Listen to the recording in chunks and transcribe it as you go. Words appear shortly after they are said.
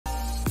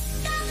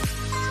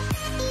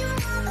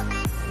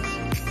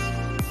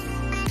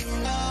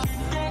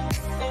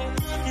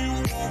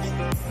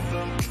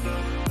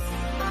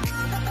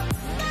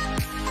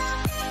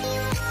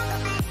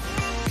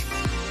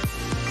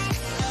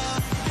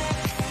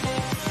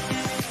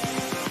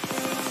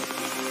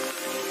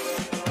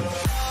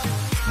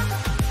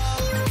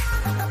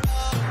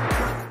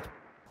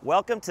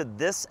Welcome to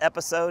this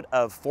episode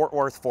of Fort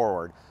Worth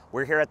Forward.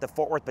 We're here at the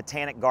Fort Worth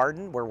Botanic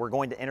Garden where we're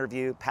going to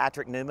interview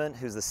Patrick Newman,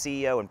 who's the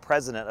CEO and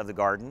president of the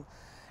garden,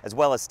 as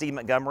well as Steve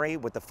Montgomery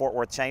with the Fort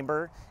Worth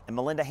Chamber, and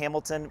Melinda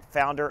Hamilton,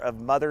 founder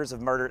of Mothers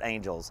of Murdered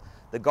Angels.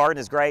 The garden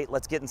is great.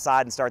 Let's get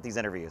inside and start these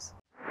interviews.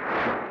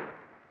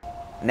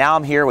 Now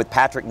I'm here with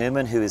Patrick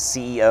Newman, who is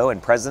CEO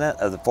and president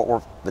of the Fort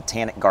Worth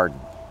Botanic Garden.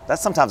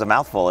 That's sometimes a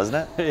mouthful, isn't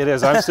it? It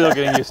is. I'm still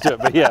getting used to it,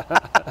 but yeah.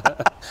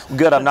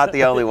 Good, I'm not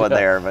the only one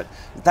there, but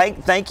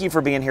thank you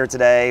for being here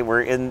today.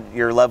 We're in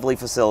your lovely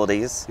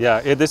facilities. Yeah,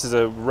 this is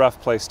a rough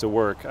place to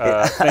work.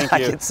 Thank you.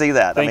 I can see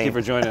that. Thank you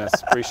for joining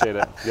us. Appreciate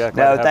it. Yeah.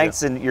 No,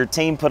 thanks. And your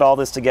team put all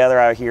this together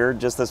out here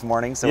just this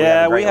morning. So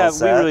yeah, we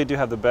really do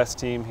have the best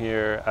team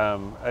here.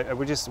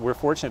 We're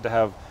fortunate to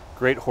have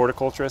great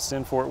horticulturists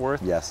in Fort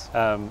Worth. Yes.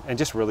 And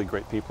just really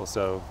great people.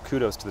 So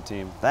kudos to the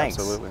team. Thanks.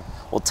 Absolutely.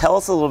 Well, tell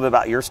us a little bit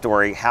about your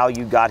story, how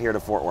you got here to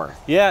Fort Worth.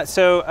 Yeah.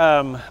 So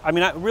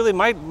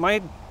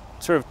my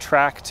sort of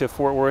track to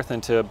Fort Worth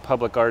and to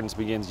public gardens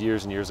begins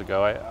years and years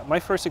ago. My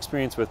first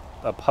experience with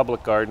a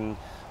public garden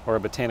or a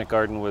botanic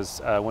garden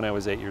was when I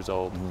was 8 years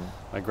old. Mm-hmm.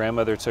 My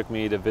grandmother took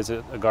me to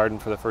visit a garden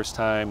for the first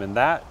time, and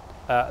that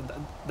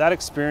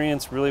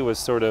experience really was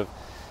sort of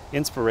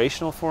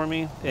inspirational for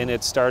me, and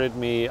it started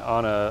me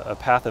on a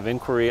path of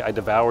inquiry. I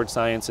devoured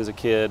science as a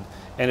kid,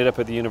 ended up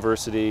at the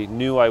university,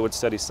 knew I would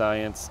study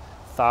science,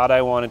 thought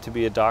I wanted to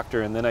be a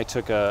doctor, and then I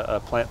took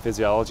a plant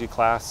physiology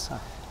class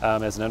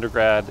as an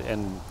undergrad,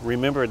 and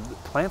remembered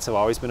plants have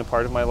always been a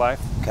part of my life.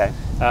 Okay.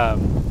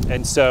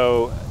 And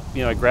so,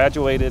 I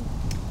graduated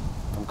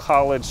from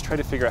college, tried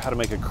to figure out how to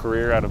make a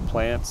career out of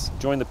plants,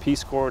 joined the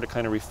Peace Corps to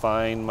kind of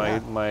refine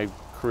my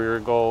career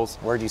goals.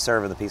 Where did you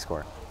serve in the Peace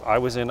Corps? I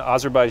was in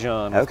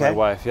Azerbaijan with my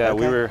wife. Yeah,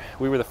 okay.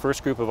 we were the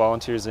first group of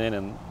volunteers in,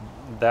 and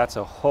that's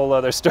a whole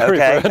other story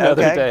for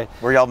another day.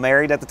 Were y'all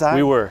married at the time?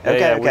 We were. We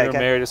were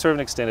married. It's sort of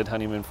an extended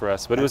honeymoon for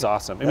us, but it was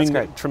awesome.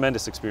 Great.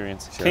 Tremendous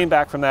experience. Sure. Came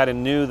back from that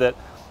and knew that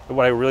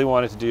what I really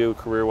wanted to do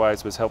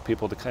career-wise was help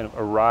people to kind of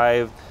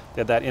arrive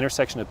at that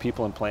intersection of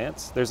people and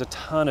plants. There's a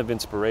ton of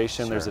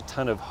inspiration. Sure. There's a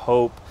ton of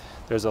hope.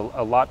 There's a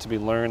lot to be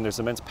learned. There's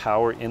immense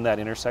power in that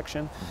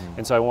intersection. Mm-hmm.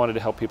 And so I wanted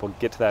to help people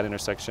get to that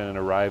intersection and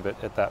arrive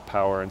at that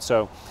power. And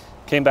so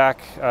came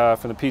back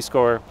from the Peace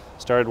Corps,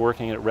 started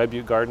working at Red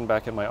Butte Garden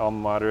back at my alma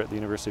mater at the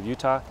University of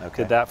Utah.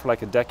 Okay. Did that for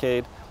like a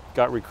decade.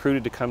 Got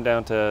recruited to come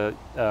down to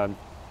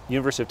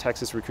University of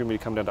Texas, recruited me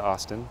to come down to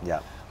Austin. Yeah.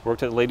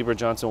 Worked at Lady Bird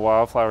Johnson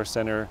Wildflower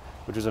Center,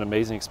 which was an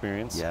amazing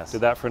experience. Yes. Did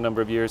that for a number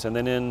of years. And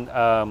then in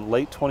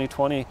late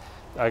 2020,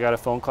 I got a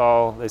phone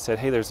call. They said,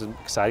 hey, there's some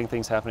exciting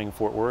things happening in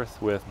Fort Worth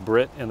with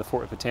Britt and the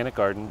Fort Worth Botanic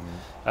Garden.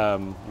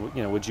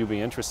 Mm-hmm. Would you be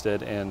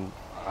interested? And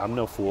I'm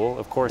no fool.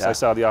 Of course, I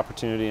saw the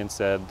opportunity and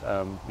said,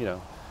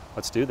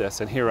 let's do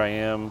this. And here I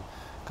am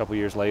a couple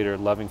years later,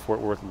 loving Fort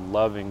Worth,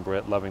 loving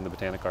Britt, loving the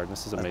Botanic Garden.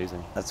 This is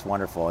amazing. That's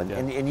wonderful.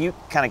 And you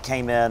kind of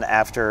came in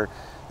after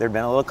there'd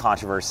been a little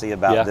controversy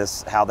about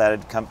this, how to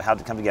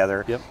come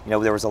together. Yep.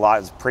 There was a lot,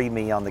 it was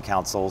pre-me on the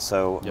council,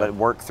 so Yep. but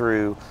worked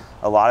through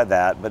a lot of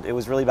that. But it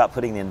was really about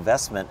putting the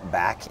investment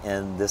back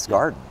in this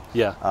garden.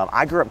 Yeah.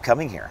 I grew up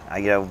coming here.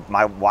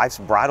 My wife's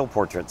bridal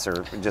portraits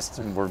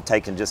were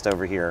taken just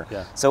over here.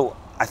 Yeah. So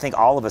I think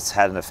all of us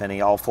had an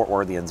affinity, all Fort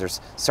Worthians. There's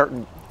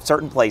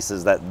certain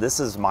places that this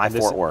is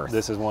Fort Worth.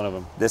 This is one of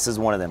them. This is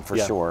one of them for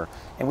sure.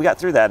 And we got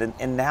through that,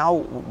 and now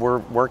we're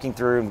working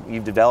through.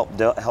 You've helped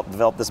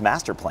develop this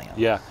master plan.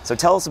 Yeah. So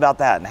tell us about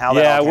that and how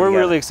that all came we're together.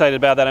 really excited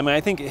about that. I mean,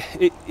 I think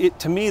it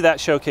to me that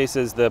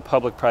showcases the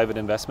public-private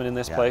investment in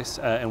this place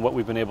and what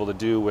we've been able to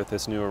do with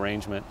this new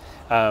arrangement.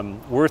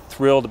 We're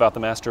thrilled about the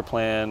master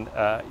plan.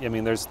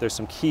 There's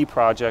some key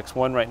projects.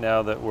 One right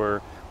now that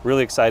we're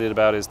really excited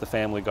about is the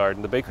family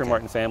garden. The Baker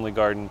Martin Family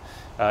Garden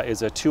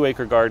is a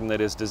 2-acre garden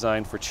that is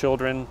designed for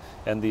children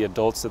and the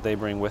adults that they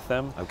bring with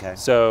them. Okay.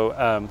 So,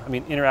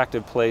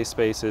 interactive play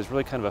spaces,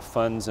 really kind of a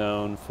fun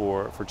zone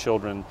for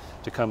children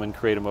to come and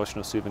create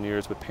emotional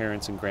souvenirs with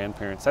parents and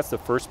grandparents. That's the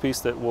first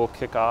piece that we'll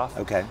kick off.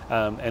 Okay.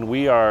 And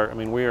we are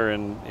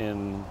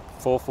in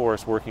full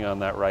force working on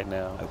that right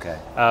now. Okay.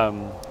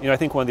 I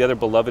think one of the other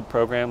beloved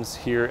programs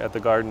here at the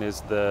garden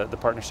is the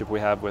partnership we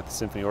have with the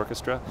Symphony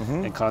Orchestra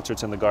and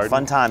concerts in the garden.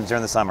 Fun times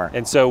during the summer.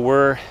 And so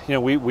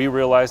we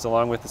realized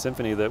along with the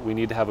symphony that we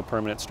need to have a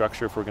permanent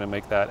structure if we're going to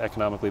make that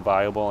economically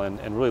viable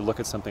and really look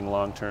at something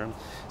long term.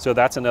 So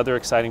that's another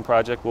exciting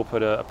project. We'll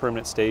put a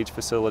permanent stage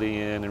facility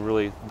in, and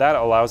really that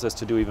allows us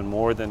to do even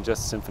more than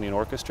just symphony and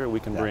orchestra. We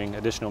can bring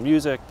additional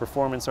music,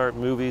 performance art,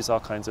 movies, all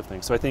kinds of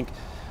things. So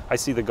I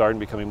see the garden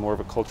becoming more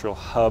of a cultural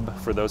hub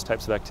for those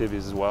types of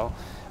activities as well.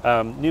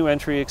 New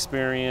entry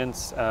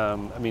experience,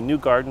 new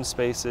garden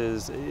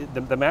spaces.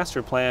 The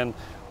master plan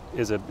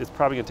it's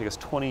probably going to take us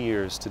 20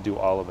 years to do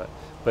all of it.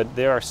 But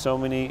there are so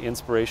many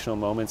inspirational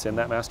moments in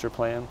that master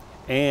plan,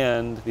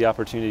 and the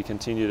opportunity to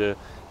continue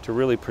to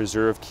really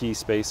preserve key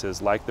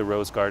spaces like the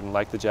Rose Garden,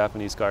 like the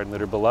Japanese Garden,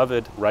 that are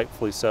beloved,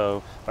 rightfully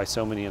so, by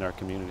so many in our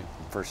community.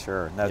 For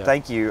sure. No,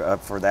 thank you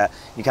for that.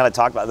 You kind of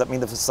talked about,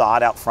 the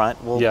facade out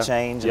front will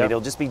change. It'll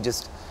just be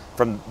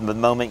from the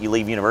moment you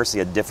leave university,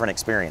 a different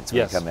experience when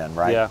Yes. you come in,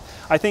 right? Yeah,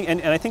 I think,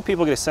 and I think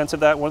people get a sense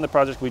of that. One of the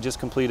projects we just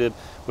completed,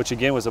 which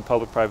again was a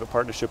public-private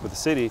partnership with the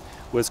city,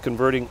 was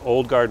converting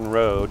Old Garden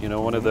Road,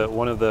 one of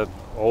the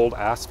old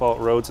asphalt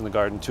roads in the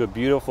garden, to a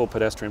beautiful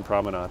pedestrian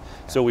promenade.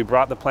 So we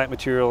brought the plant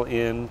material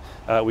in,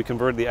 we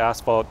converted the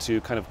asphalt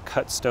to kind of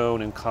cut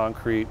stone and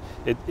concrete.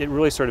 It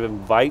really sort of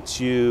invites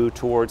you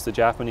towards the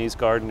Japanese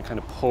garden, kind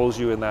of pulls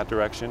you in that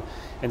direction.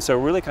 And so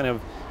really kind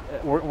of,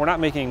 we're not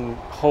making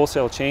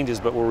wholesale changes,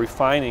 but we're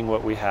refining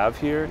what we have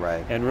here,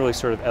 right, and really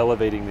sort of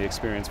elevating the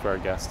experience for our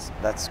guests.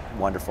 That's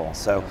wonderful.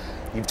 So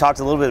you've talked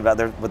a little bit about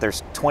but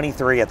there's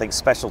 23, I think,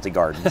 specialty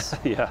gardens.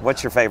 Yeah.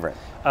 What's your favorite?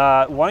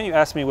 Why don't you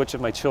ask me which of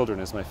my children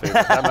is my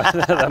favorite?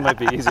 That might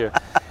be easier.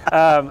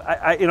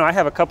 I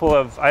have a couple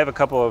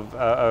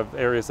of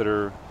areas that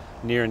are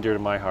near and dear to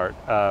my heart.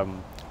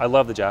 I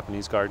love the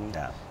Japanese garden.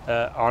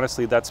 Yeah.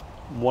 Honestly, that's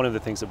one of the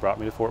things that brought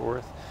me to Fort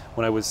Worth.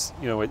 When I was,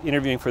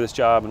 interviewing for this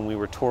job and we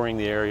were touring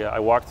the area, I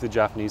walked through the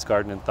Japanese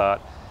garden and thought,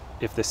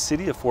 if the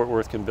city of Fort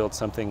Worth can build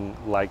something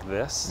like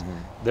this,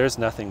 there's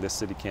nothing this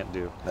city can't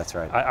do. That's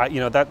right.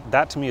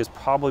 That to me is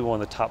probably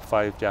one of the top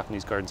 5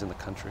 Japanese gardens in the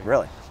country.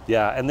 Really?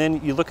 Yeah, and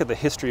then you look at the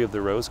history of the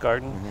Rose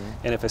Garden,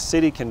 and if a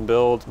city can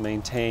build,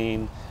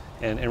 maintain,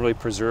 and really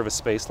preserve a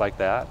space like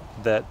that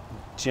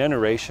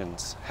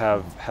generations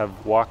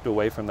have walked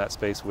away from that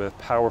space with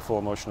powerful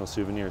emotional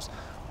souvenirs.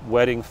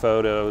 Wedding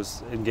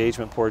photos,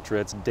 engagement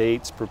portraits,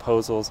 dates,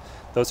 proposals,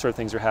 those sort of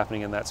things are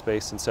happening in that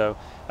space. And so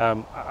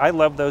I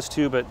love those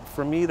too, but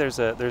for me there's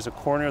a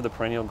corner of the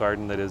perennial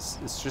garden that it's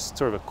just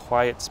sort of a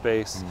quiet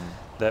space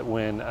that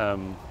when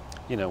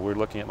we're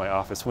looking at my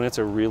office, when it's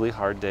a really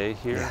hard day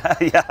here,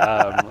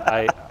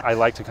 I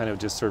like to kind of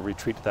just sort of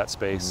retreat to that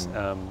space.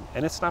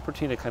 And it's an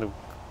opportunity to kind of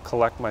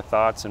collect my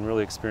thoughts and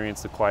really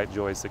experience the quiet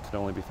joys that can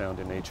only be found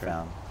in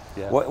nature.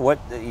 Yeah.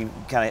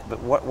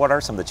 What are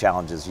some of the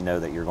challenges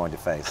that you're going to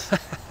face?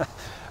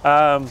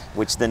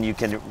 Which then you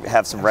can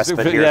have some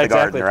respite here at the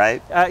garden,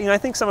 right? I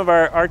think some of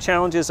our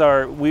challenges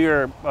are we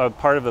are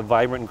part of a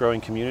vibrant and growing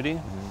community,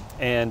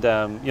 and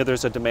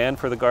there's a demand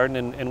for the garden,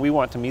 and we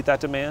want to meet that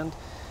demand.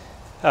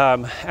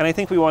 And I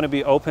think we want to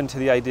be open to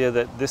the idea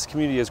that this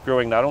community is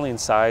growing not only in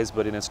size,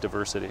 but in its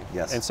diversity.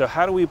 Yes. And so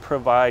how do we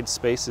provide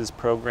spaces,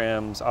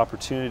 programs,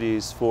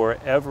 opportunities for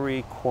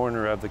every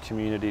corner of the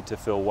community to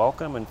feel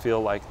welcome and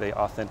feel like they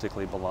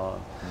authentically belong?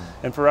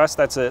 And for us,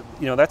 that's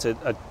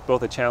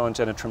both a challenge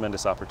and a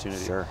tremendous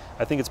opportunity. Sure.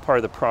 I think it's part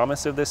of the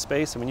promise of this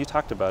space. I mean, you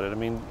talked about it. I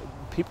mean,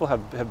 people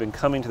have been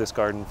coming to this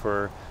garden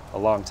for a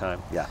long time.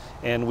 Yeah.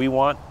 And we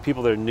want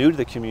people that are new to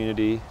the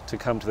community to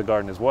come to the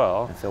garden as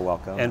well. And feel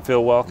welcome.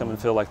 And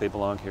feel like they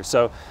belong here.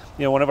 So,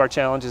 one of our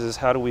challenges is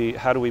how do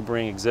we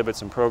bring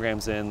exhibits and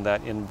programs in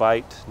that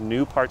invite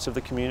new parts of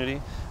the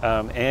community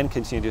and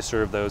continue to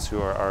serve those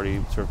who are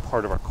already sort of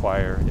part of our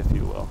choir, if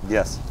you will.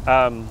 Yes.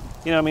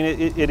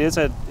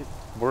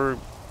 We're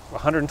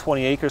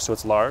 120 acres, so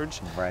it's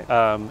large. Right.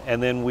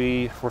 And then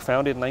we were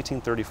founded in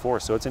 1934,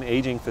 so it's an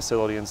aging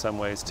facility in some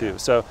ways too.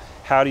 So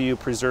how do you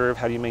preserve,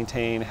 how do you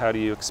maintain, how do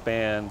you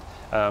expand,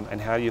 and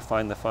how do you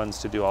find the funds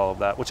to do all of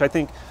that? Which I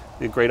think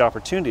the great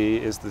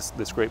opportunity is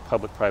this great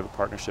public-private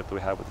partnership that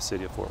we have with the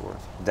city of Fort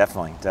Worth.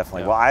 Definitely.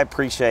 Yeah. Well, I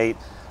appreciate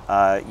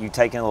you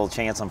taking a little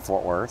chance on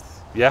Fort Worth.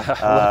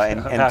 Yeah,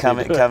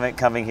 and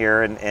coming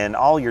here and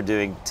all you're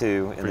doing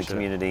too in the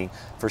community,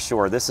 for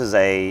sure. This is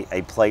a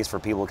place for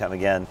people to come,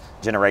 again,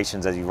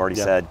 generations, as you've already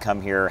said,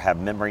 come here,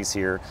 have memories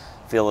here,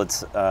 feel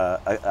it's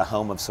a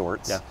home of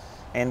sorts. Yeah.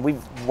 And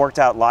we've worked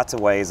out lots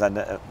of ways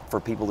for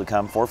people to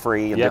come for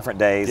free on different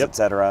days,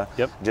 etc.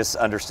 Just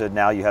understood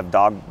now you have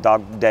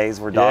dog days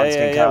where dogs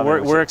can come.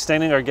 We're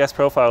extending our guest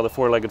profile to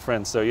four-legged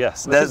friends, so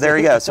yes. There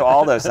you go. So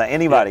all those things.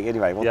 Anybody.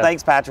 Well,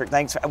 thanks, Patrick.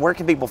 Thanks. Where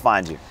can people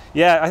find you?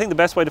 Yeah, I think the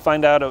best way to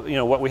find out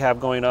what we have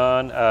going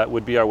on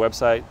would be our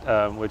website,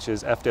 which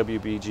is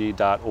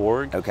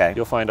fwbg.org. Okay.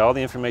 You'll find all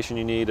the information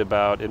you need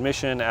about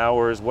admission,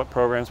 hours, what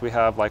programs we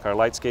have, like our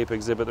Lightscape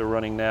exhibit that we're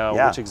running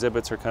now, which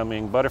exhibits are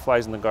coming,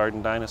 butterflies in the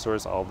garden,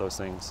 dinosaurs, all those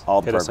things. All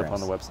the Hit programs. us up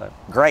on the website.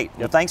 Great.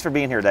 Well, thanks for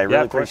being here today.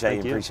 Really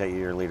appreciate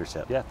your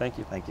leadership. Yeah, thank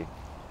you. Thank you.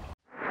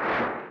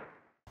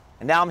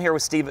 And now I'm here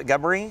with Steve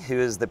Montgomery, who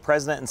is the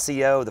president and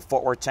CEO of the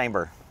Fort Worth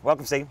Chamber.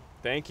 Welcome, Steve.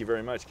 Thank you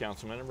very much,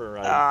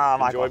 Councilmember.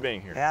 I enjoy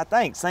being here. Yeah,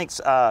 thanks.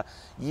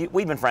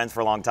 We've been friends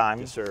for a long time.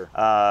 Yes, sir.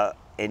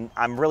 And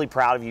I'm really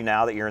proud of you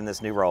now that you're in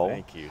this new role.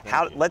 Thank you.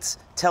 Let's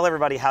tell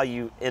everybody how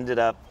you ended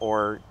up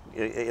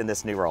in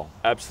this new role.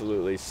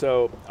 Absolutely.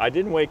 So I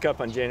didn't wake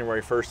up on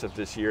January 1st of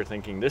this year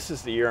thinking this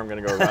is the year I'm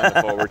going to go run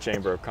the Fort Worth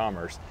Chamber of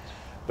Commerce.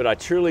 But I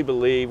truly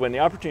believe when the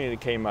opportunity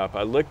came up,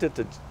 I looked at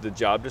the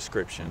job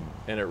description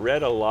and it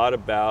read a lot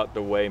about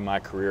the way my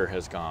career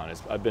has gone.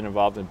 I've been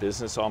involved in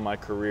business all my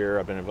career.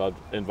 I've been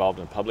involved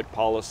in public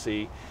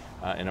policy,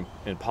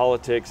 in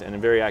politics,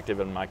 and very active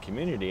in my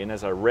community. And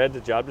as I read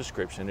the job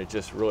description, it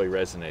just really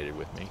resonated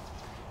with me.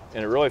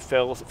 And it really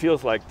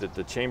feels like that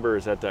the Chamber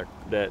is at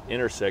that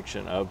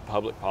intersection of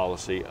public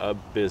policy, of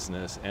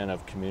business, and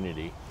of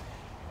community.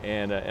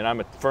 And I'm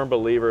a firm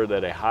believer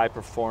that a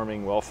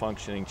high-performing,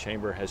 well-functioning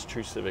chamber has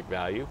true civic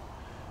value.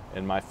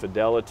 and my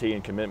fidelity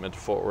and commitment to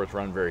Fort Worth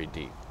run very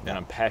deep. Yeah. And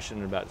I'm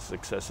passionate about the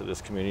success of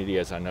this community,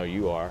 as I know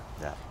you are.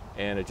 Yeah.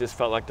 And it just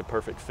felt like the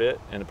perfect fit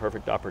and the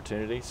perfect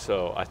opportunity.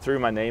 So I threw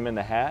my name in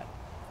the hat,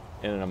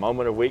 and in a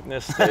moment of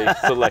weakness, they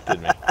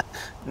selected me.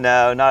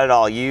 No, not at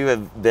all. You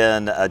have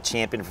been a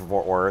champion for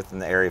Fort Worth in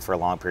the area for a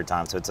long period of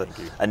time, so it's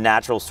a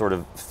natural sort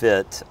of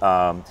fit.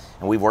 And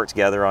we've worked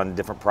together on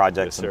different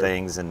projects and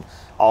things, and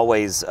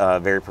always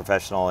very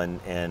professional,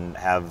 and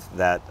have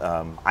that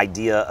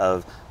idea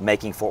of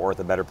making Fort Worth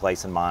a better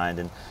place in mind.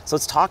 And so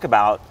let's talk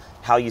about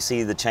how you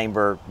see the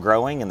chamber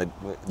growing and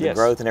the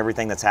growth and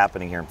everything that's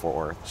happening here in Fort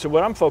Worth. So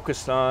what I'm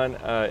focused on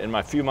in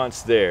my few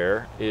months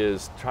there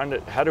is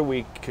how do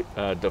we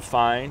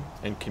define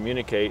and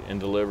communicate and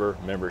deliver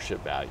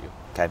membership value.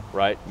 Okay.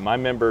 Right? My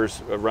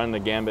members run the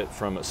gambit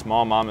from a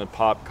small mom and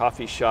pop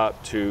coffee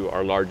shop to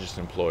our largest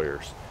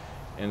employers.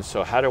 And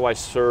so how do I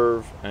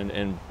serve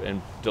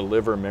and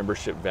deliver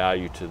membership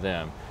value to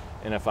them?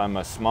 And if I'm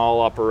a small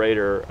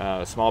operator,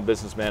 a small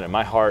businessman, and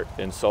my heart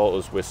and soul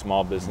is with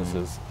small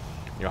businesses,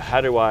 you know,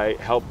 how do I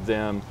help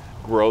them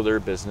grow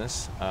their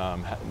business?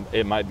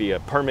 It might be a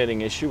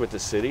permitting issue with the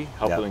city,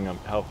 helping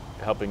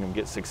them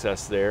get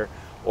success there,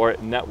 or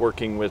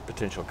networking with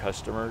potential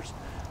customers.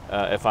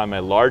 If I'm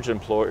a large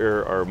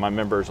employer, or my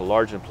member is a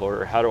large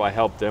employer, how do I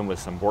help them with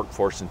some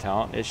workforce and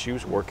talent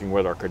issues, working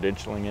with our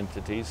credentialing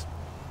entities?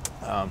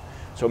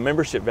 So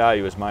membership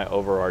value is my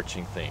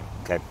overarching theme.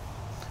 Okay.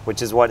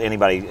 Which is what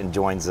anybody who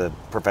joins a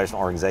professional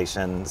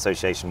organization,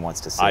 association wants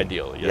to see.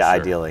 Ideally, yes, yeah,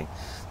 sir. Ideally.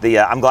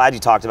 I'm glad you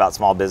talked about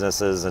small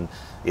businesses, and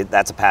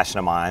that's a passion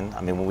of mine.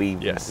 I mean, when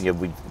we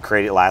I've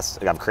created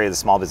the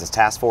Small Business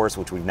Task Force,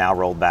 which we've now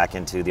rolled back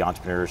into the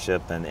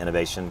Entrepreneurship and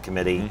Innovation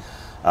Committee.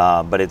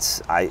 But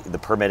the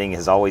permitting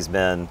has always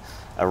been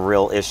a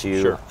real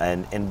issue, Sure.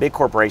 and big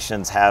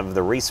corporations have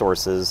the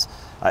resources.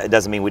 It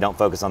doesn't mean we don't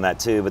focus on that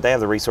too, but they have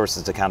the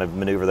resources to kind of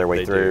maneuver their way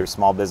They through. do.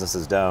 Small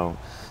businesses don't.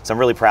 So I'm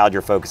really proud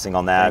you're focusing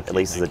on that, Thank you,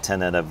 least as a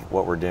tenet of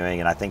what we're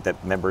doing, and I think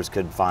that members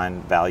could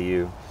find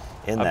value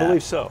in that. I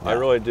believe so. Yeah. I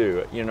really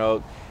do. You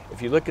know,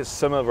 if you look at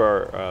some of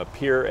our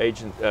peer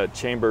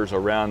chambers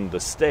around the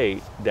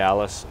state,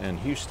 Dallas and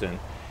Houston,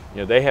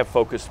 you know, they have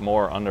focused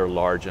more on their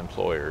large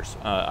employers.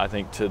 I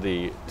think to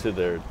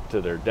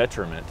their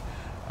detriment.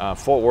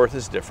 Fort Worth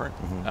is different,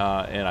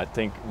 and I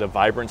think the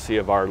vibrancy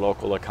of our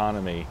local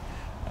economy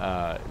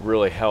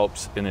really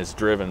helps and is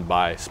driven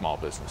by small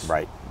business.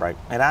 Right.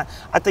 And I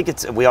think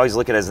we always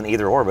look at it as an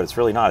either or, but it's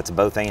really not. It's a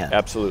both and.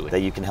 Absolutely.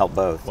 That you can help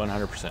both.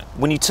 100%.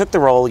 When you took the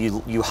role,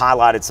 you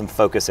highlighted some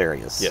focus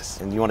areas. Yes.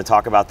 And you want to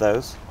talk about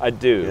those? I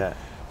do. Yeah.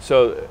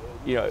 So,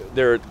 you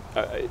know,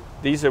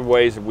 these are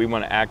ways that we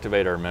want to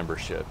activate our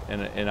membership.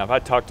 And if I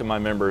talk to my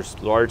members,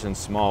 large and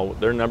small,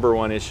 their number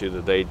one issue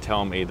that they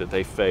tell me that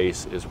they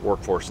face is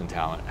workforce and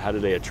talent. How do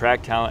they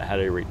attract talent? How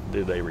do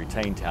they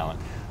retain talent?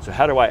 So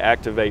how do I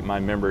activate my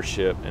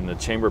membership and the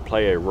chamber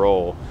play a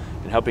role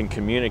in helping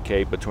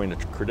communicate between the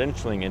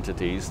credentialing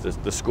entities,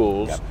 the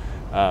schools,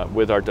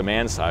 with our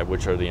demand side,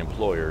 which are the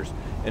employers,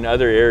 and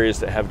other areas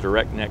that have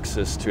direct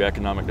nexus to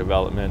economic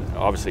development,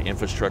 obviously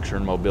infrastructure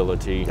and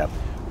mobility.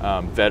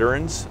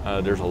 Veterans,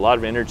 there's a lot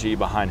of energy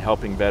behind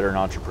helping veteran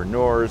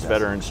entrepreneurs,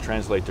 veterans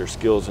translate their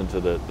skills into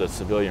the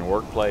civilian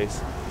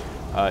workplace.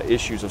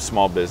 Issues of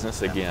small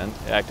business, again,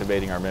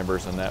 activating our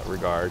members in that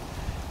regard.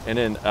 And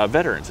then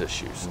veterans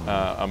issues,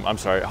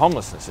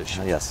 homelessness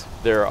issues. Yes.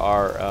 There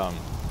are,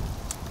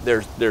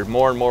 there's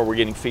more and more we're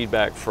getting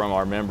feedback from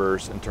our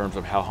members in terms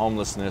of how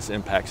homelessness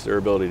impacts their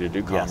ability to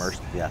do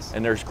commerce. Yes.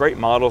 And there's great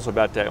models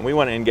about that, and we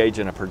want to engage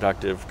in a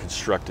productive,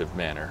 constructive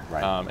manner.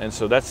 Right. And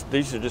so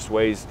these are just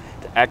ways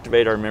to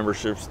activate our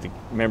members,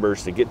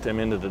 to get them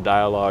into the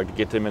dialogue, to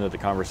get them into the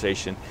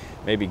conversation,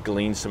 maybe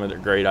glean some of their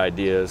great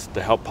ideas,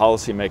 to help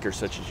policymakers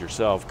such as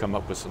yourself come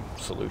up with some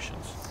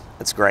solutions.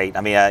 That's great.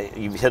 I mean,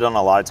 you hit on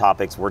a lot of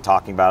topics. We're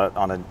talking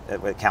about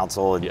it at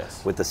council and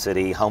with the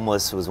city.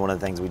 Homeless was one of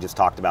the things we just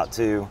talked about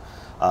too.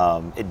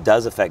 It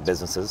does affect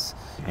businesses,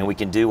 and we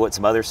can do what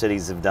some other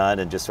cities have done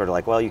and just sort of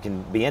like, well, you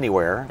can be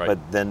anywhere, but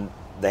then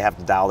they have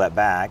to dial that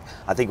back.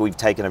 I think we've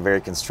taken a very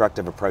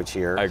constructive approach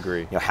here. I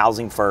agree. You know,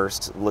 housing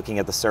first, looking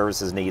at the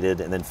services needed,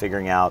 and then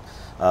figuring out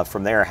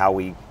from there how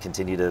we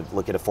continue to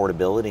look at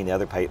affordability and the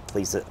other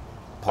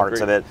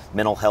parts of it,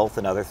 mental health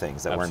and other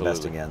things that we're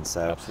investing in.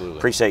 So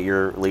appreciate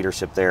your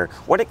leadership there.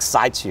 What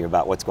excites you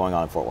about what's going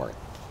on in Fort Worth?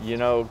 You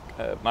know,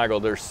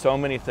 Michael, there's so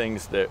many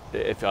things that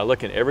if I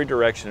look in every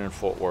direction in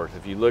Fort Worth,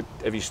 if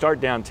you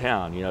start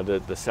downtown, you know,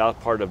 the south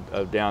part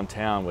of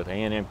downtown with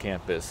A&M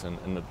campus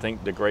and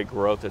the great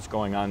growth that's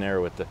going on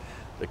there with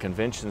the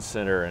convention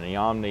center and the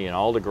Omni and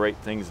all the great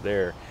things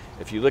there.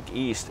 If you look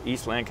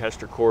East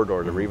Lancaster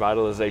corridor, the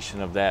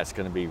revitalization of that's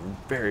going to be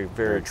very,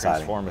 very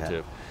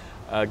transformative.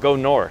 Go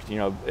north, you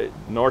know,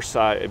 north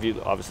side, if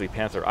you obviously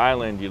Panther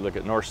Island, you look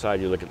at north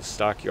side, you look at the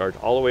Stockyard,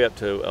 all the way up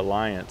to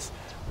Alliance,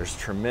 there's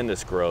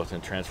tremendous growth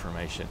and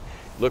transformation.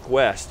 Look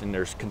west, and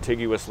there's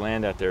contiguous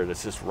land out there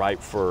that's just ripe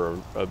for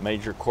a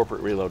major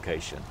corporate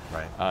relocation.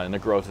 And the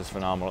growth is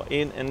phenomenal.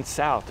 In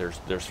south,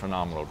 there's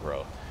phenomenal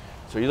growth.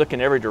 So you look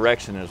in every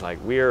direction, and it's like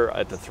we're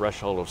at the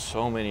threshold of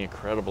so many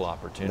incredible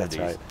opportunities.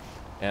 That's right.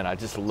 And I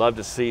just love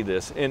to see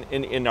this.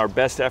 In our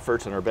best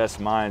efforts and our best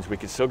minds, we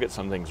could still get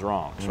some things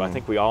wrong. So I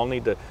think we all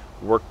need to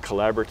work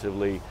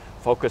collaboratively,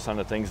 focus on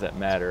the things that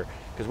matter,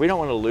 because we don't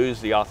want to lose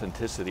the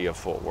authenticity of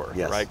Fort Worth,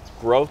 Yes. right?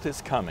 Growth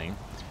is coming.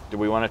 Do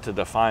we want it to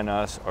define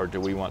us, or do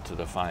we want to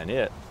define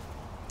it?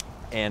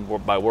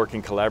 And by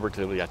working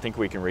collaboratively, I think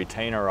we can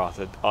retain our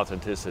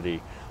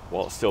authenticity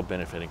while still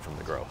benefiting from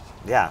the growth.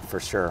 Yeah, for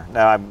sure.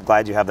 No, I'm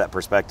glad you have that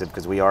perspective,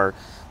 because we've got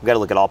to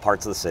look at all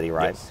parts of the city,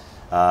 right? Yes.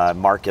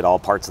 Market all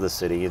parts of the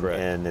city,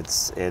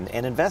 Correct. and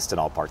invest in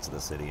all parts of the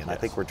city. And I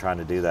Yes. think we're trying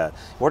to do that.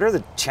 What are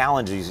the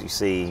challenges you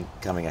see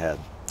coming ahead?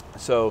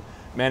 So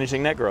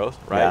managing that growth,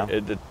 right?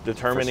 Yeah,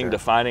 Determining, sure.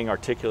 defining,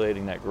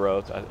 articulating that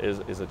growth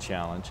is a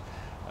challenge.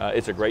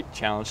 It's a great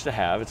challenge to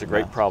have. It's a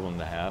great problem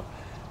to have.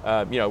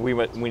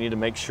 We need to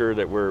make sure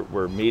that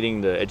we're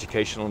meeting the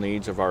educational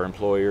needs of our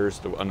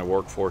employers on the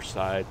workforce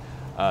side.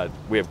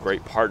 We have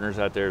great partners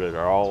out there that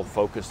are all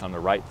focused on the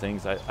right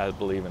things, I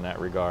believe, in that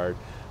regard.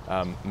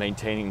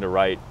 Maintaining the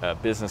right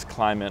business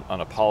climate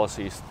on a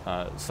policy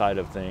side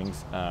of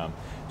things.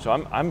 So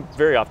I'm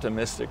very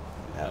optimistic.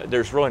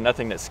 There's really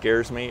nothing that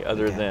scares me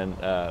other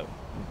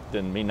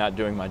than me not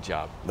doing my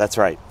job. That's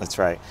right. That's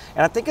right.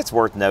 And I think it's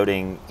worth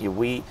noting,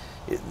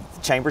 the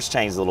Chamber's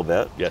changed a little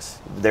bit.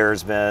 Yes.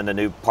 There's been a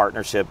new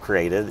partnership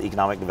created,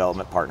 Economic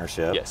Development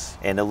Partnership. Yes.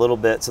 And a little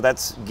bit, so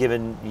that's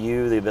given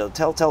you the ability,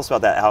 tell us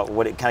about that,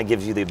 what it kind of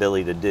gives you the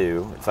ability to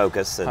do,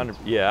 focus. And,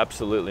 Yeah,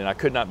 absolutely. And I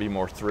could not be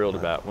more thrilled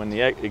about when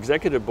the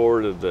executive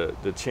board of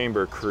the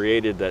Chamber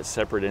created that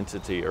separate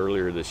entity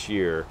earlier this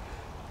year,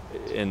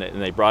 and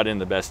they brought in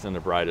the best and the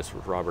brightest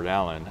with Robert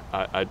Allen.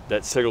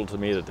 That signaled to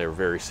me that they were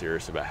very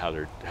serious about how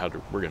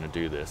we're going to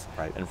do this,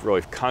 right. And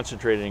really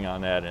concentrating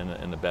on that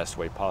in the best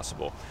way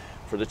possible.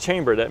 For the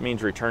Chamber, that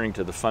means returning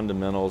to the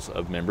fundamentals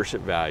of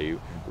membership value,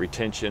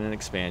 retention and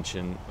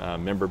expansion,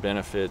 member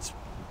benefits,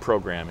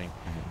 programming,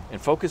 and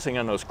focusing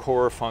on those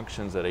core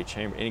functions that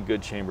any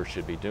good chamber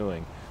should be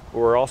doing. But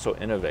we're also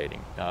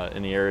innovating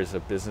in the areas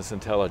of business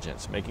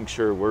intelligence, making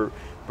sure we're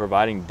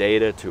providing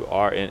data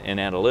and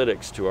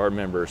analytics to our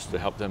members to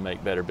help them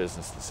make better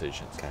business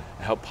decisions, and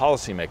help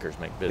policymakers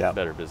make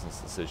better business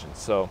decisions.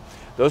 So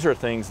those are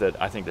things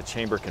that I think the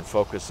Chamber can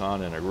focus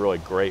on in a really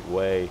great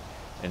way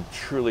and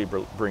truly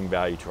bring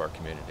value to our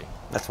community.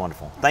 That's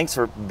wonderful. Thanks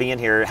for being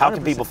here. How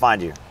can 100%. people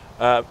find you?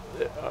 Our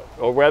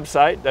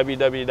website,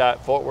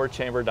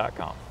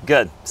 www.fortworthchamber.com.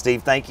 Good.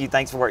 Steve, thank you.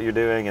 Thanks for what you're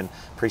doing, and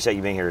appreciate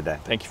you being here today.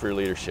 Thank you for your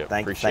leadership.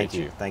 Thank Appreciate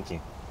you. Thank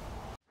you.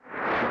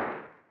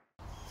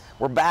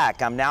 We're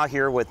back. I'm now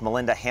here with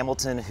Melinda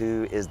Hamilton,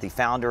 who is the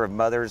founder of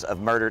Mothers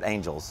of Murdered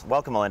Angels.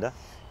 Welcome, Melinda.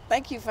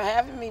 Thank you for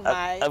having me,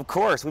 Mike. Of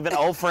course. We've been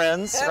old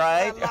friends,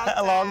 right?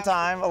 A long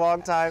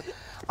time.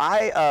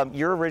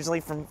 You're originally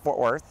from Fort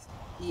Worth.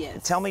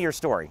 Yes. Tell me your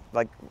story.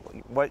 Like,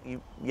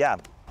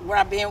 where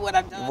I've been, what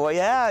I've done. Well,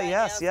 yeah,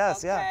 yes.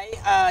 Yes,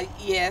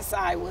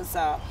 I was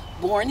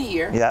born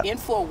here in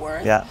Fort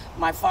Worth. Yeah.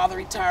 My father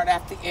retired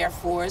after the Air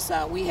Force.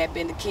 We had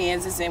been to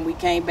Kansas, and we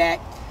came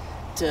back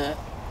to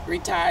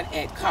retired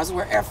at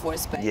Carswell Air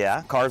Force Base.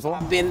 Yeah, Carswell.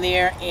 I've been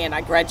there, and I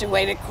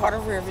graduated Carter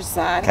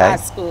Riverside High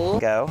School.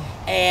 Go.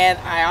 And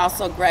I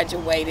also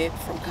graduated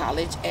from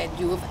college at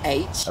U of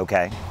H.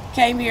 Okay.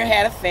 Came here,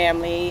 had a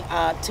family,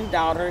 2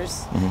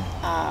 daughters.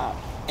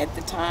 At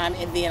the time,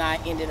 and then I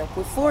ended up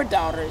with 4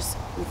 daughters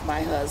with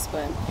my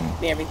husband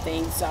and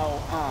everything. So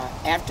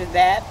after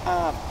that,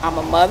 I'm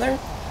a mother,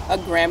 a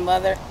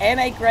grandmother, and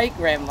a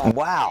great-grandmother.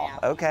 Wow.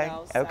 Now, Okay.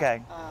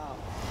 Okay.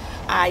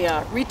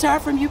 I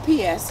retired from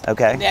UPS,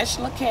 Okay.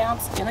 National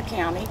Accounts in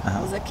accounting.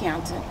 I was an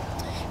accountant.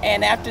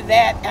 And after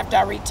that, after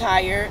I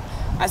retired,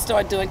 I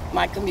started doing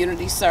my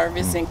community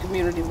service and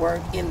community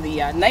work in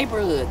the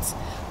neighborhoods.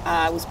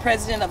 I was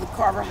president of the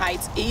Carver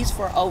Heights East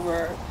for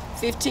over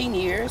 15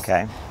 years.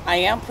 Okay. I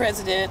am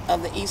president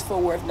of the East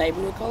Fort Worth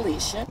Neighborhood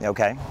Coalition.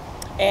 Okay.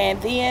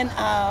 And then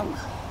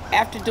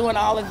after doing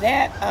all of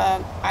that,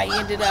 I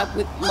ended up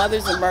with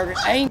Mothers of Murdered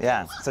Angels.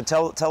 Yeah. So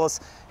tell us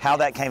how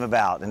that came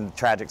about and the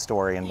tragic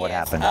story and what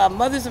happened.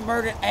 Mothers of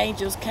Murdered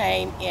Angels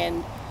came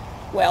in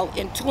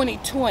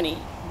 2020,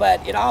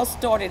 but it all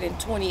started in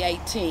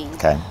 2018.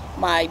 Okay.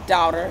 My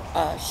daughter,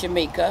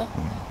 Shamika,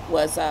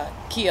 was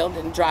killed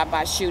in a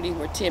drive-by shooting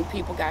where 10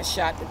 people got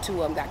shot, but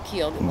 2 of them got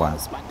killed, and one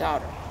was my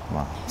daughter.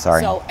 Wow.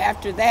 Sorry. So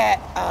after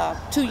that,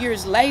 2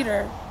 years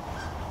later,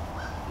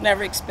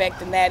 never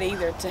expecting that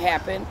either to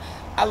happen,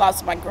 I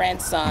lost my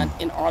grandson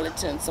in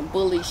Arlington. Some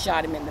bullies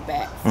shot him in the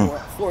back.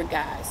 4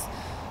 guys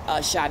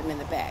shot him in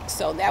the back.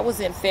 So that was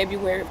in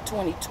February of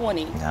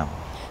 2020. Yeah.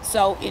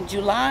 So in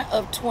July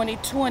of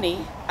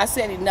 2020, I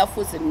said enough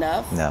was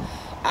enough. Yeah.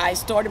 I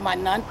started my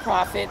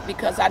nonprofit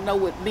because I know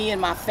what me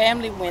and my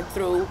family went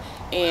through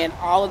and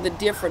all of the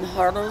different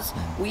hurdles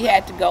we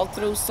had to go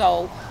through.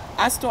 So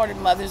I started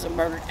Mothers of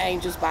Murdered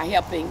Angels by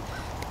helping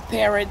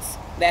parents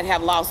that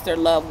have lost their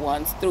loved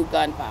ones through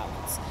gun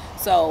violence.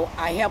 So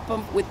I help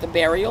them with the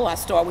burial. I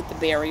start with the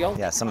burial.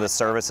 Yeah, some of the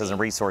services and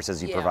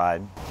resources you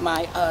provide.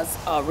 My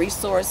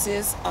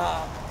resources,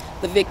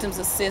 the victims'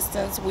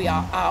 assistance.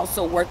 I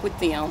also work with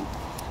them.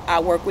 I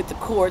work with the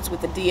courts,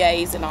 with the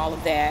DAs and all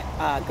of that.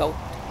 Go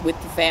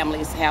with the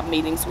families, have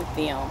meetings with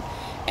them.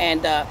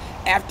 And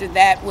after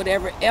that,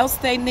 whatever else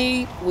they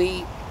need,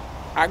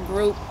 our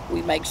group,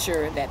 we make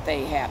sure that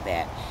they have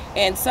that.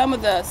 And some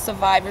of the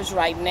survivors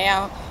right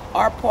now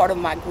are part of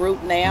my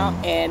group now,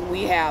 and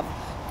we have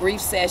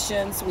grief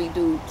sessions, we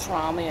do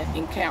trauma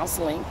and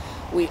counseling.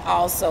 We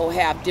also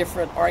have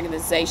different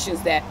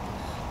organizations that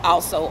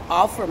also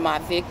offer my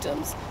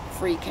victims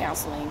free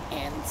counseling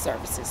and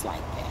services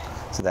like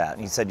that. So that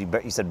you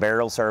said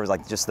burial service,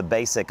 like just the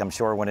basic. I'm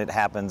sure when it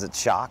happens, it's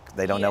shock.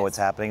 They don't know what's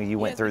happening. You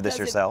went through this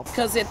yourself.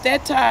 Because at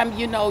that time,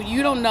 you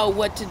don't know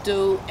what to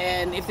do,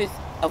 and if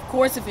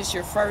it's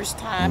your first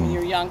time and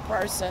you're a young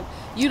person,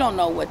 you don't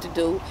know what to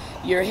do.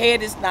 Your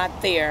head is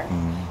not there.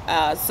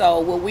 So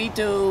what we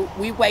do,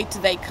 we wait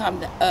till they come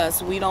to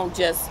us. We don't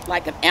just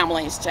like an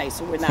ambulance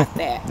chaser. We're not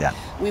that. Yeah.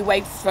 We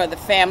wait for the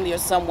family or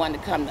someone to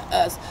come to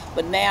us.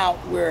 But now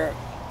we're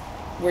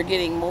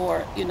getting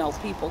more,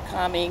 people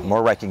coming.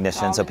 More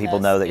recognition, so people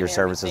know that your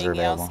services are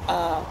available.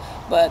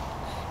 But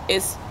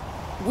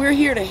we're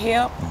here to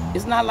help.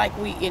 It's not like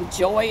we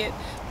enjoy it,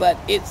 but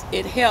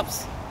it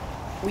helps.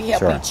 We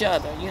help each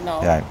other,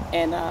 Right.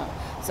 And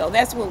so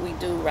that's what we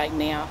do right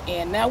now.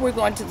 And now we're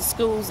going to the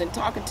schools and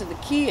talking to the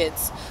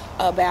kids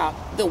about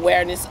the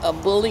awareness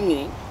of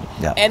bullying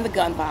and the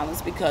gun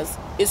violence, because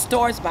it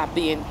starts by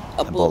being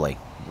a bully.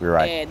 You're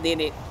right. And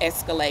then it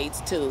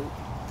escalates to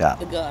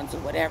the guns or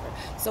whatever.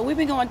 So we've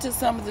been going to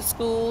some of the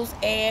schools,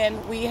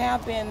 and we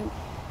have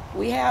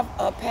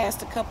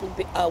passed a couple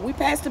of, we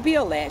passed a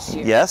bill last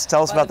year. Yes,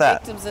 tell us about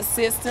that. Victims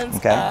assistance,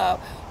 Okay.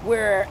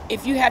 where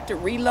if you have to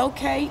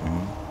relocate,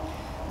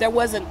 there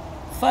wasn't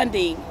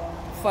funding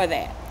for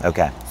that.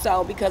 Okay.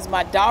 So because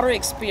my daughter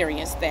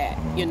experienced that,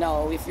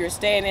 if you're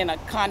staying in a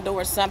condo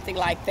or something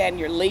like that and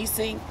you're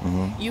leasing,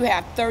 you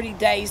have 30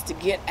 days to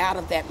get out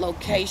of that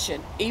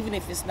location, even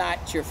if it's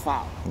not your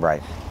fault.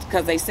 Right.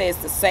 Because they say it's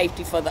the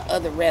safety for the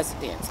other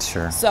residents.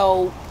 Sure.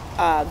 So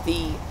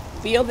the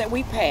bill that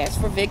we passed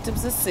for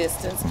victims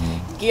assistance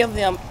give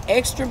them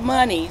extra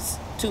monies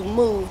to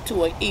move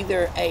to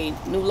either a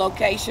new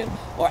location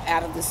or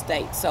out of the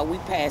state. So we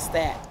passed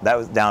that. That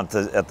was down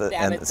at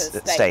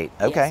the state.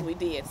 Okay. Yes, we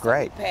did. So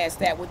great. we passed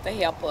that with the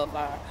help of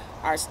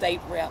our state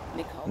rep,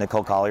 Nicole.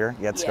 Nicole Collier.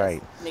 Yeah, that's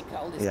great.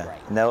 Nicole is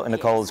great. No,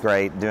 Nicole is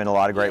great, doing a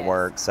lot of great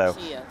work. So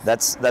she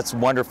is. that's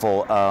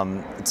wonderful.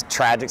 It's a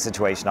tragic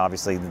situation,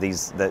 obviously.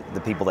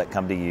 The people that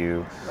come to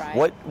you.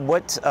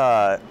 Right.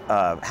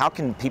 How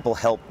can people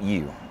help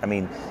you? I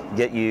mean,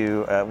 get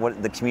you.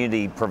 What the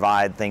community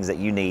provide things that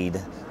you need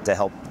to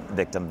help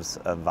victims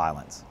of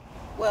violence?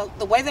 Well,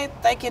 the way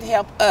that they can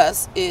help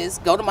us is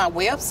go to my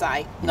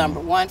website, number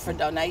one, for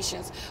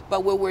donations.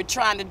 But what we're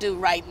trying to do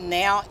right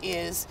now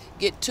is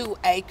get 2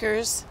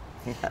 acres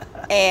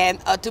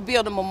and to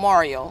build a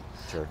memorial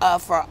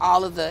for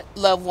all of the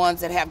loved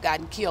ones that have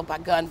gotten killed by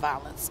gun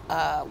violence.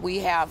 We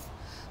have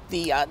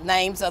the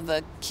names of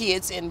the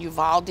kids in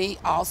Uvalde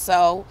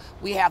also.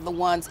 We have the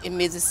ones in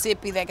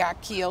Mississippi that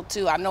got killed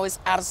too. I know it's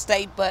out of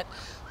state, but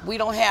we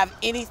don't have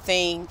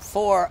anything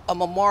for a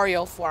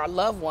memorial for our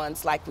loved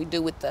ones like we do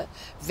with the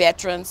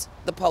veterans,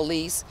 the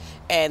police,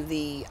 and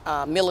the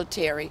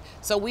military.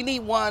 So we need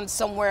one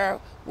somewhere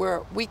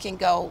where we can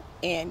go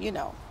and,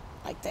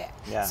 like that.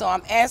 Yeah. So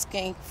I'm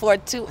asking for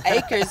 2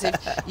 acres. If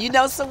you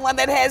know someone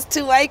that has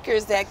 2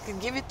 acres that can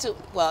give it to,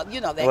 that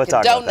We'll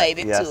can donate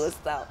it yes. to us,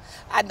 though.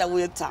 I know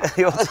we'll talk.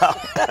 We'll talk.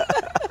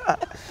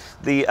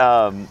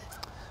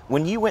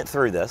 When you went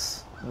through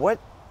this,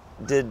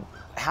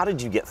 how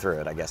did you get through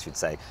it, I guess you'd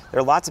say? There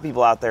are lots of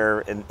people out there,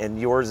 and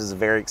yours is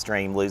very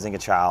extreme, losing a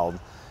child.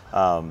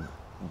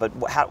 But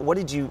what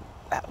did you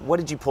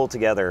pull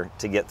together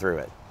to get through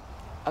it?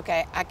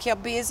 Okay, I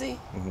kept busy.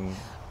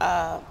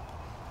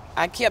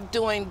 I kept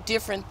doing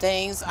different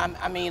things.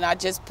 I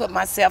just put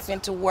myself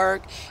into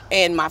work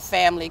and my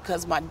family,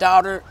 because my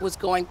daughter was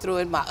going through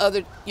it. My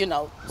other,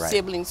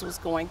 siblings was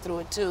going through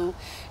it too.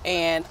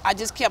 And I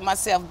just kept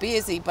myself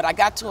busy. But I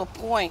got to a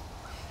point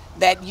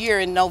that year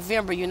in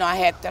November, I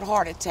had that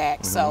heart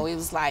attack. So it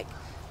was like,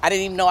 I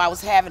didn't even know I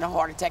was having a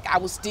heart attack. I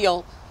was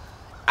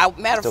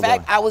matter of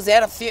fact, I was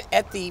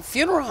at the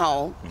funeral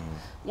home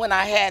when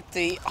I had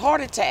the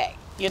heart attack.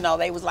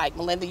 They was like,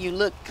 Melinda, you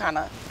look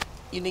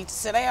you need to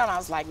sit down. I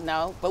was like,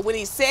 no. But when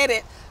he said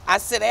it, I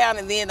sat down,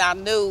 and then I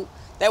knew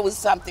there was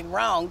something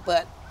wrong.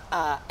 But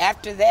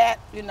after that,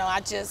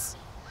 I just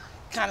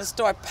kind of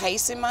start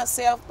pacing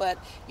myself. But,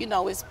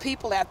 it's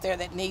people out there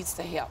that needs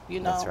the help,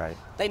 That's right.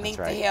 They need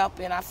the help,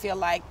 and I feel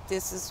like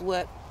this is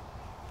what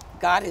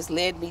God has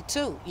led me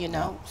to,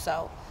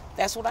 So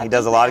that's what I do. He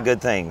does a lot of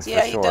good things,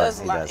 yeah, for sure. He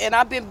does a lot. And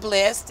I've been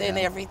blessed and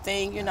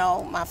everything,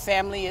 My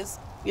family is,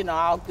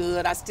 all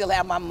good. I still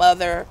have my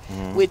mother,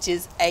 which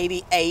is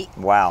 88.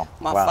 Wow.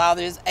 My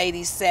father is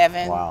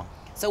 87. Wow.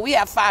 So we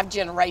have 5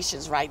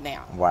 generations right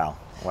now. Wow.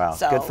 Wow.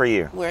 So good for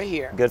you. We're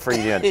here. Good for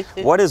you.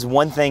 What is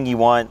one thing you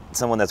want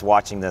someone that's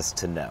watching this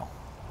to know?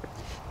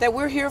 That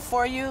we're here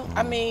for you.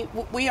 I mean,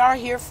 we are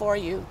here for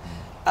you,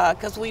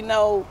 because we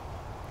know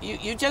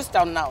You just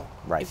don't know.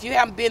 Right. If you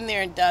haven't been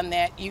there and done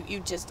that, you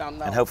just don't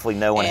know. And hopefully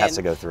no one has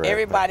to go through it.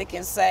 Everybody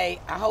can say,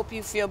 I hope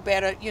you feel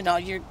better. You know,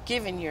 you're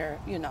giving your,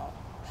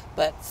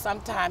 but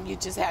sometimes you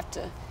just have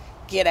to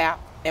get out.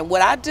 And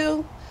what I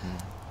do,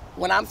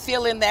 when I'm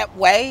feeling that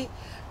way,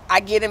 I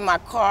get in my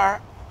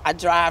car, I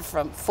drive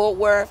from Fort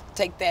Worth,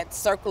 take that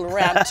circle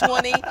around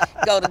 20,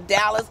 go to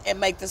Dallas, and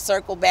make the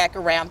circle back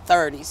around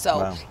 30. So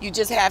Wow. you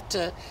just have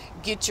to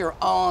get your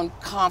own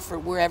comfort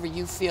wherever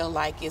you feel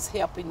like it's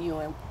helping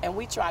you. And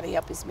we try to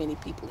help as many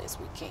people as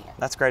we can.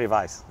 That's great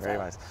advice. Great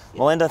advice. yeah.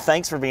 Melinda,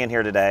 thanks for being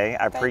here today.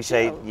 I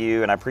appreciate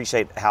you, and I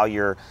appreciate how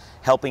you're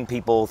helping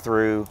people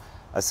through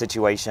a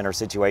situation or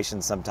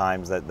situations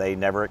sometimes that they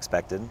never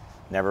expected.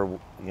 Never,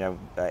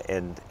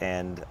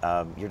 and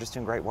you're just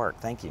doing great work.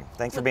 Thank you.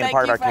 Thanks for being a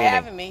part of our community. Thank you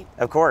for having me.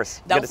 Of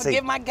course. Don't Good to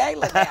forget see. my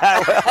gala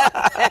now.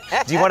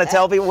 Do you want to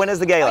tell people when is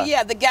the gala? Oh,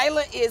 yeah, the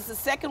gala is the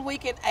second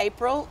week in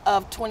April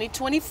of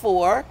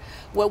 2024.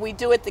 What we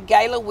do at the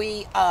gala,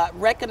 we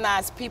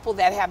recognize people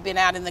that have been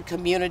out in the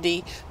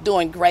community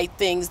doing great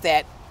things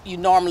that you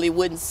normally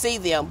wouldn't see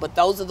them, but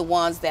those are the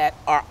ones that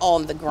are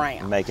on the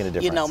ground. Making a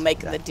difference.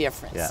 Making the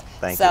difference. Yeah,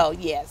 thank you. So, you.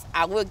 yes,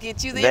 I will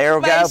get you the There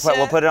we go. information.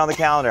 We'll put it on the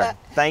calendar.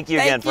 Thank you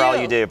again for all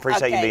you do.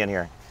 Appreciate you Okay. being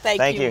here.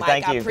 Thank you, Mike.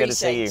 Thank I you. Good to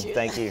see appreciate you. you.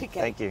 Thank you. Okay.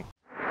 Thank you.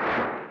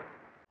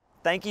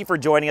 Thank you for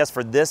joining us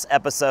for this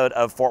episode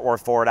of Fort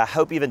Worth Forward. I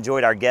hope you've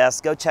enjoyed our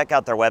guests. Go check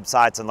out their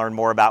websites and learn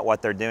more about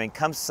what they're doing.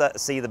 Come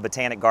see the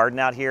Botanic Garden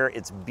out here.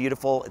 It's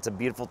beautiful. It's a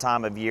beautiful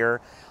time of year.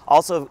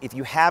 Also, if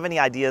you have any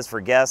ideas for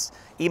guests,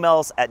 email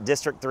us at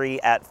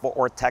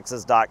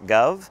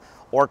district3@fortworthtexas.gov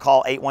or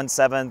call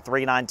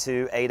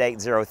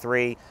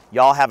 817-392-8803.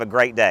 Y'all have a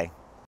great day.